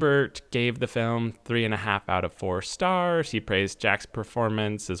 Ebert gave the film 3.5 out of 4 stars. He praised Jack's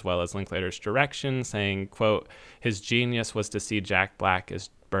performance as well as Linklater's direction, saying, quote, his genius was to see Jack Black as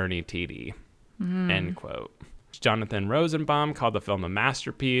Bernie Tiede, end quote. Jonathan Rosenbaum called the film a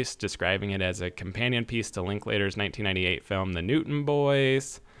masterpiece, describing it as a companion piece to Linklater's 1998 film The Newton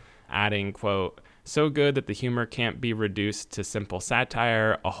Boys, adding, quote, so good that the humor can't be reduced to simple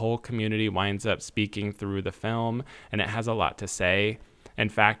satire. A whole community winds up speaking through the film, and it has a lot to say. In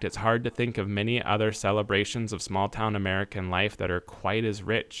fact, it's hard to think of many other celebrations of small-town American life that are quite as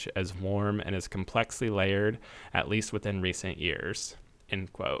rich, as warm, and as complexly layered, at least within recent years,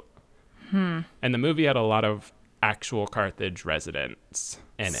 end quote. And the movie had a lot of actual Carthage residents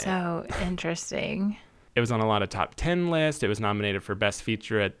in it. So interesting. It was on a lot of top 10 lists. It was nominated for Best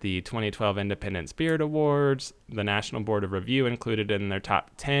Feature at the 2012 Independent Spirit Awards. The National Board of Review included it in their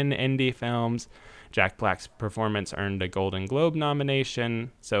top 10 indie films. Jack Black's performance earned a Golden Globe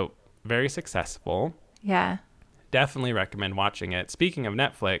nomination. So very successful. Yeah. Definitely recommend watching it. Speaking of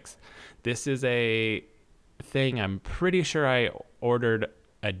Netflix, this is a thing I'm pretty sure I ordered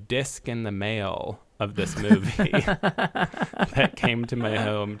a disc in the mail of this movie that came to my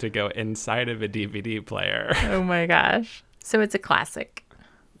home to go inside of a DVD player. Oh my gosh. So it's a classic.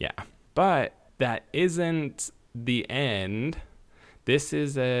 Yeah. But that isn't the end. This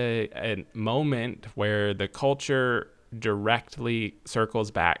is a moment where the culture directly circles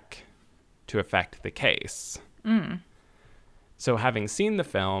back to affect the case. So having seen the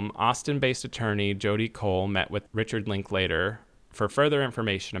film, Austin-based attorney Jodi Cole met with Richard Linklater for further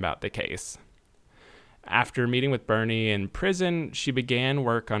information about the case. After meeting with Bernie in prison, she began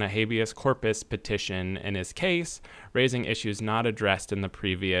work on a habeas corpus petition in his case, raising issues not addressed in the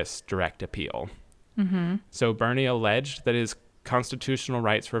previous direct appeal. So Bernie alleged that his constitutional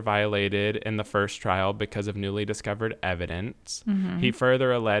rights were violated in the first trial because of newly discovered evidence. He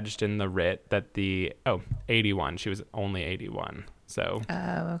further alleged in the writ that 81, she was only 81. So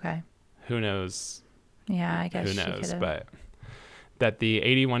okay. who knows? Yeah, I guess Who she knows? could've. But that the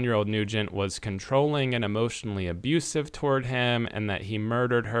 81-year-old Nugent was controlling and emotionally abusive toward him, and that he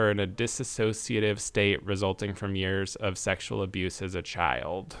murdered her in a disassociative state resulting from years of sexual abuse as a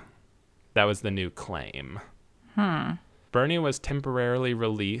child. That was the new claim. Bernie was temporarily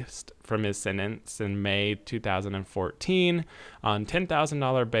released from his sentence in May 2014 on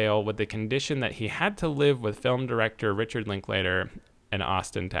 $10,000 bail with the condition that he had to live with film director Richard Linklater in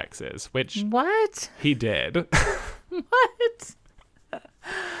Austin, Texas, which What? he did. What?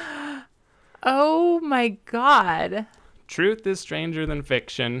 Oh my God. Truth is stranger than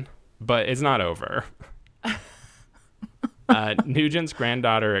fiction, but it's not over. Nugent's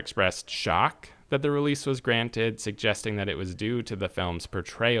granddaughter expressed shock that the release was granted, suggesting that it was due to the film's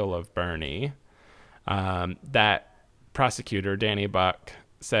portrayal of Bernie. That prosecutor, Danny Buck,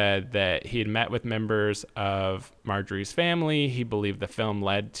 said that he had met with members of Marjorie's family. He believed the film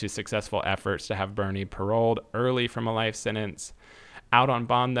led to successful efforts to have Bernie paroled early from a life sentence. Out on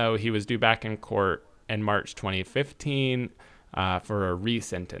bond, though, he was due back in court in March 2015 for a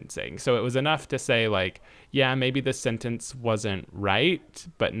resentencing. So it was enough to say, like, yeah, maybe the sentence wasn't right,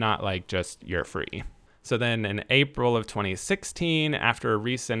 but not like just you're free. So then in April of 2016, after a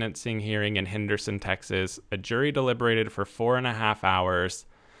resentencing hearing in Henderson, Texas, a jury deliberated for 4.5 hours.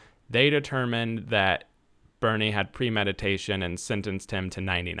 They determined that Bernie had premeditation and sentenced him to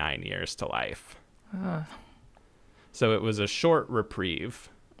 99 years to life. So it was a short reprieve.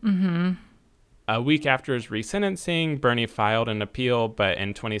 A week after his resentencing, Bernie filed an appeal, but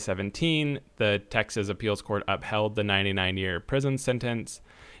in 2017, the Texas Appeals Court upheld the 99-year prison sentence.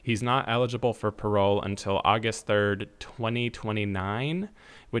 He's not eligible for parole until August 3rd, 2029,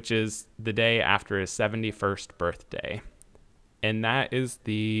 which is the day after his 71st birthday. And that is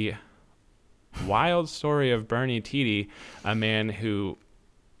the wild story of Bernie Tiede, a man who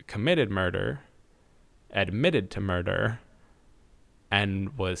committed murder, admitted to murder,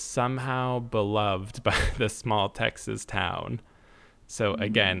 and was somehow beloved by the small Texas town. So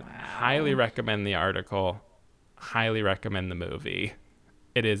again, highly recommend the article, highly recommend the movie.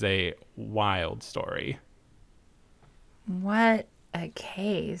 It is a wild story. What a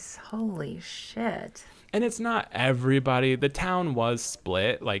case. Holy shit. And it's not everybody. The town was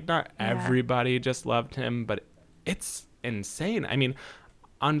split. Like, not everybody just loved him, but it's insane. I mean,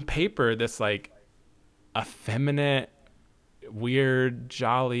 on paper, this, like, effeminate, weird,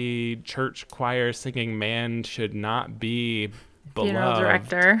 jolly church choir singing man should not be beloved. Funeral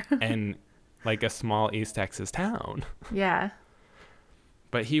director. And like a small East Texas town. Yeah.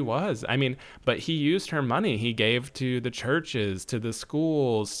 But he was. I mean, but he used her money. He gave to the churches, to the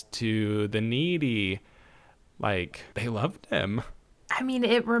schools, to the needy. Like, they loved him. I mean,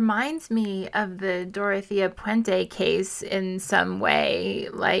 it reminds me of the Dorothea Puente case in some way.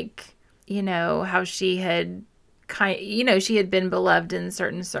 Like, how she had she had been beloved in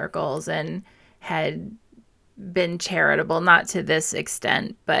certain circles and had been charitable, not to this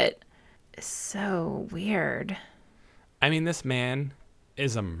extent, but so weird. I mean, this man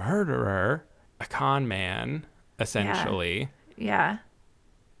is a murderer, a con man, essentially. Yeah.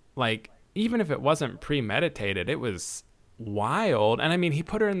 Like, even if it wasn't premeditated, it was wild. And I mean, he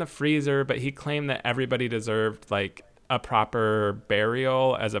put her in the freezer, but he claimed that everybody deserved like a proper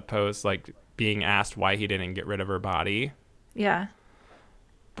burial as opposed like being asked why he didn't get rid of her body. Yeah.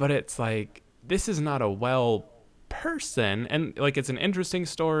 But it's like, this is not a well person. And like, it's an interesting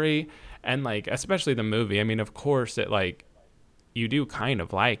story. And like, especially the movie. I mean, of course, it like, you do kind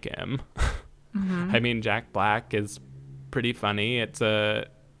of like him. I mean, Jack Black is pretty funny. It's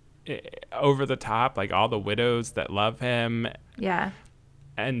over the top, like all the widows that love him. Yeah.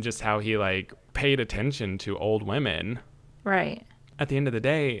 And just how he like paid attention to old women. Right. At the end of the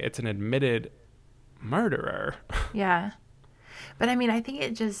day, it's an admitted murderer. Yeah. But I mean, I think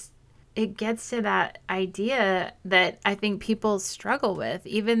it gets to that idea that I think people struggle with,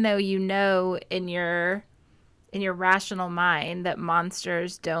 even though in your rational mind that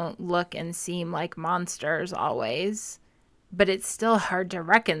monsters don't look and seem like monsters always, but it's still hard to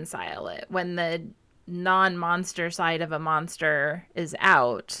reconcile it when the non-monster side of a monster is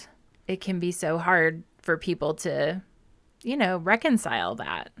out. It can be so hard for people to, reconcile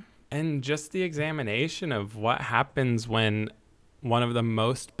that. And just the examination of what happens when one of the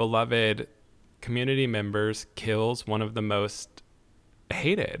most beloved community members kills one of the most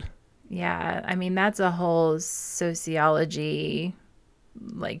hated. Yeah, I mean, that's a whole sociology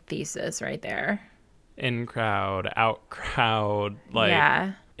like thesis right there. In crowd, out crowd, like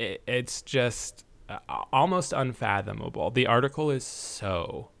Yeah. it's just almost unfathomable. The article is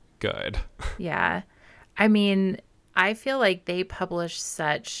so good. Yeah. I mean, I feel like they publish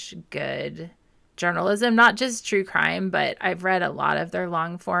such good journalism, not just true crime, but I've read a lot of their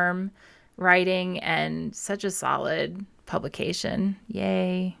long form writing and such a solid publication.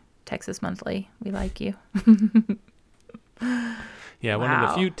 Yay. Texas Monthly. We like you. Yeah, one of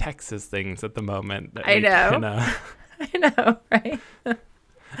the few Texas things at the moment that I we know. can I know, right?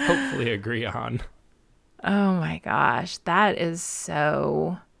 hopefully agree on. Oh my gosh. That is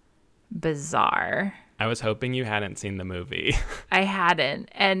so bizarre. I was hoping you hadn't seen the movie. I hadn't.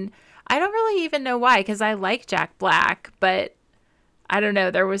 And I don't really even know why, because I like Jack Black, but I don't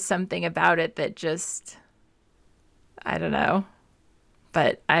know. There was something about it that just, I don't know.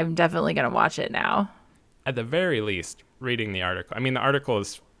 But I'm definitely going to watch it now. At the very least, reading the article. I mean, the article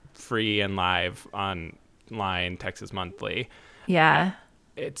is free and live online, Texas Monthly. Yeah.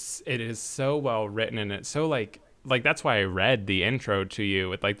 It is so well written, and it's so like that's why I read the intro to you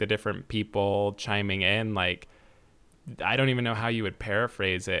with like the different people chiming in. Like, I don't even know how you would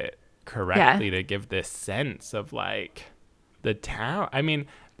paraphrase it correctly to give this sense of like the town. I mean,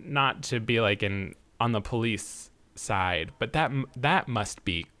 not to be like on the police side, but that must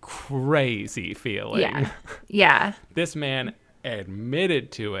be crazy feeling. Yeah. Yeah. This man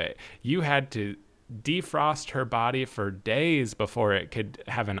admitted to it. You had to defrost her body for days before it could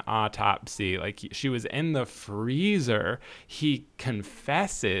have an autopsy. Like, she was in the freezer. He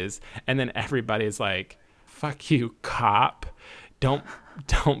confesses, and then everybody's like, fuck you, cop. Don't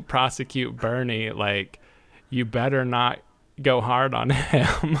prosecute Bernie. Like, you better not go hard on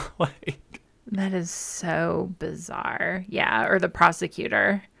him. Like, that is so bizarre. Yeah. Or the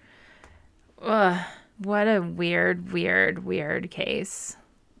prosecutor. Ugh. What a weird case.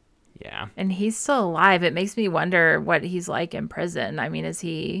 yeah. And he's still alive. It makes me wonder what he's like in prison. I mean, is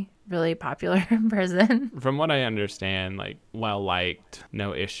he really popular in prison? From what I understand, like, well liked,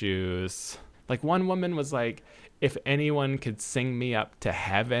 no issues. Like, one woman was like, if anyone could sing me up to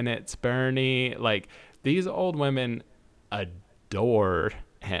heaven, it's Bernie. Like, these old women adored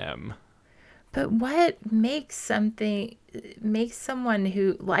him. But what makes someone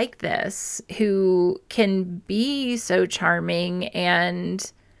who like this, who can be so charming,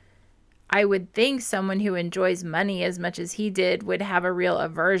 and I would think someone who enjoys money as much as he did would have a real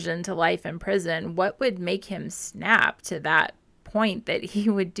aversion to life in prison. What would make him snap to that point that he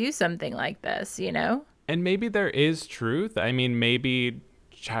would do something like this, And maybe there is truth. I mean, maybe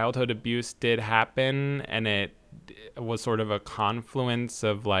childhood abuse did happen, and it was sort of a confluence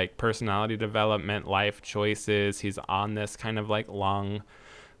of like personality development, life choices. He's on this kind of like long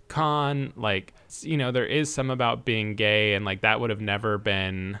con. Like, you know, there is some about being gay, and like that would have never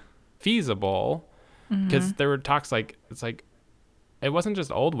been feasible because there were talks like, it's like, it wasn't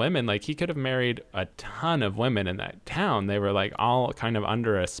just old women. Like, he could have married a ton of women in that town. They were like all kind of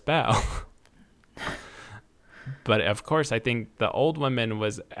under a spell. But of course, I think the old women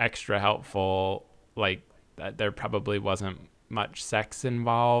was extra helpful. Like, that there probably wasn't much sex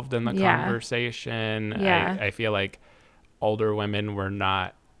involved in the conversation. Yeah. I feel like older women were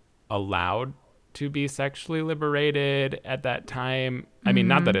not allowed to be sexually liberated at that time. I mean,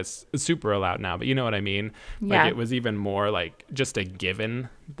 not that it's super allowed now, but you know what I mean? Yeah. Like, it was even more like just a given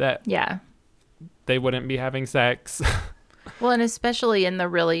that Yeah. they wouldn't be having sex. Well, and especially in the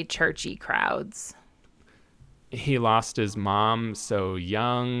really churchy crowds. He lost his mom so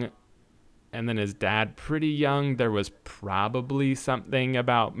young, and then his dad pretty young. There was probably something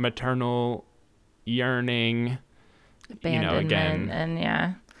about maternal yearning. Abandonment, you know, again, and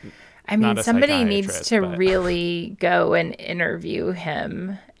yeah. I mean, somebody needs to really go and interview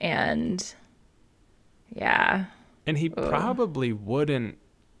him, and yeah. And he probably wouldn't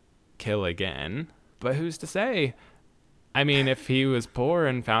kill again, but who's to say? I mean, if he was poor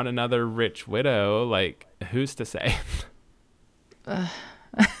and found another rich widow, like, who's to say?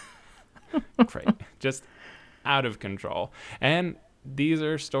 Great. Just out of control. And these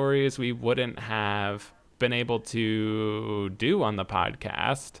are stories we wouldn't have been able to do on the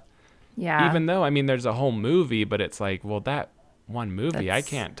podcast. Yeah. Even though, I mean, there's a whole movie, but it's like, well, that one movie, I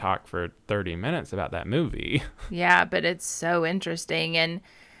can't talk for 30 minutes about that movie. Yeah, but it's so interesting. And,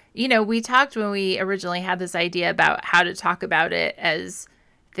 you know, we talked when we originally had this idea about how to talk about it as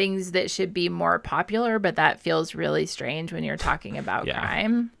things that should be more popular, but that feels really strange when you're talking about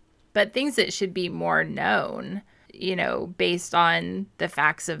crime. But things that should be more known, you know, based on the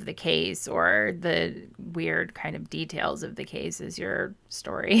facts of the case or the weird kind of details of the case, as your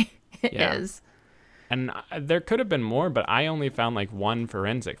story is. And there could have been more, but I only found like one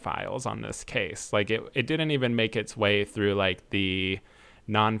Forensic Files on this case. Like, it didn't even make its way through like the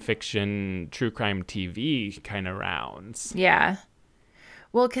nonfiction true crime TV kind of rounds. Yeah.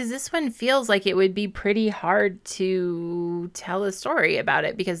 Well, because this one feels like it would be pretty hard to tell a story about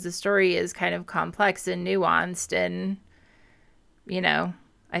it because the story is kind of complex and nuanced. And, you know,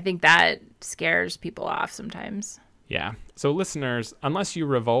 I think that scares people off sometimes. Yeah. So listeners, unless you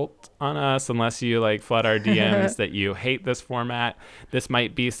revolt on us, unless you like flood our DMs that you hate this format, this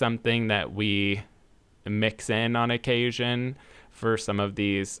might be something that we mix in on occasion for some of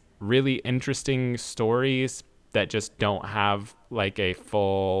these really interesting stories that just don't have like a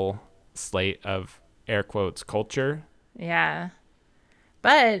full slate of air quotes culture. Yeah.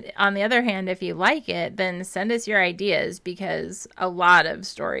 But on the other hand, if you like it, then send us your ideas because a lot of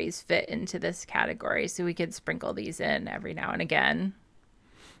stories fit into this category. So we could sprinkle these in every now and again.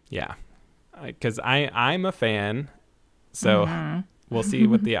 Yeah. Because I'm a fan. So we'll see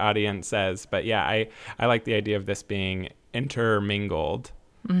what the audience says. But yeah, I like the idea of this being intermingled.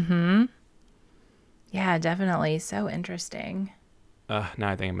 Mm-hmm. Yeah, definitely. So interesting. Now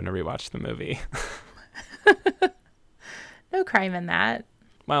I think I'm going to rewatch the movie. No crime in that.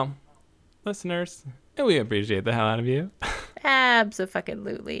 Well, listeners, we appreciate the hell out of you.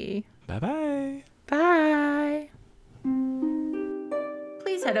 Abso-fucking-lutely. Bye-bye. Bye.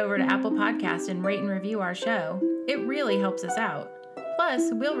 Please head over to Apple Podcasts and rate and review our show. It really helps us out. Plus,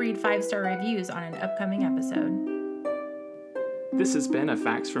 we'll read 5-star reviews on an upcoming episode. This has been a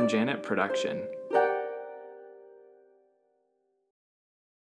Facts from Janet production.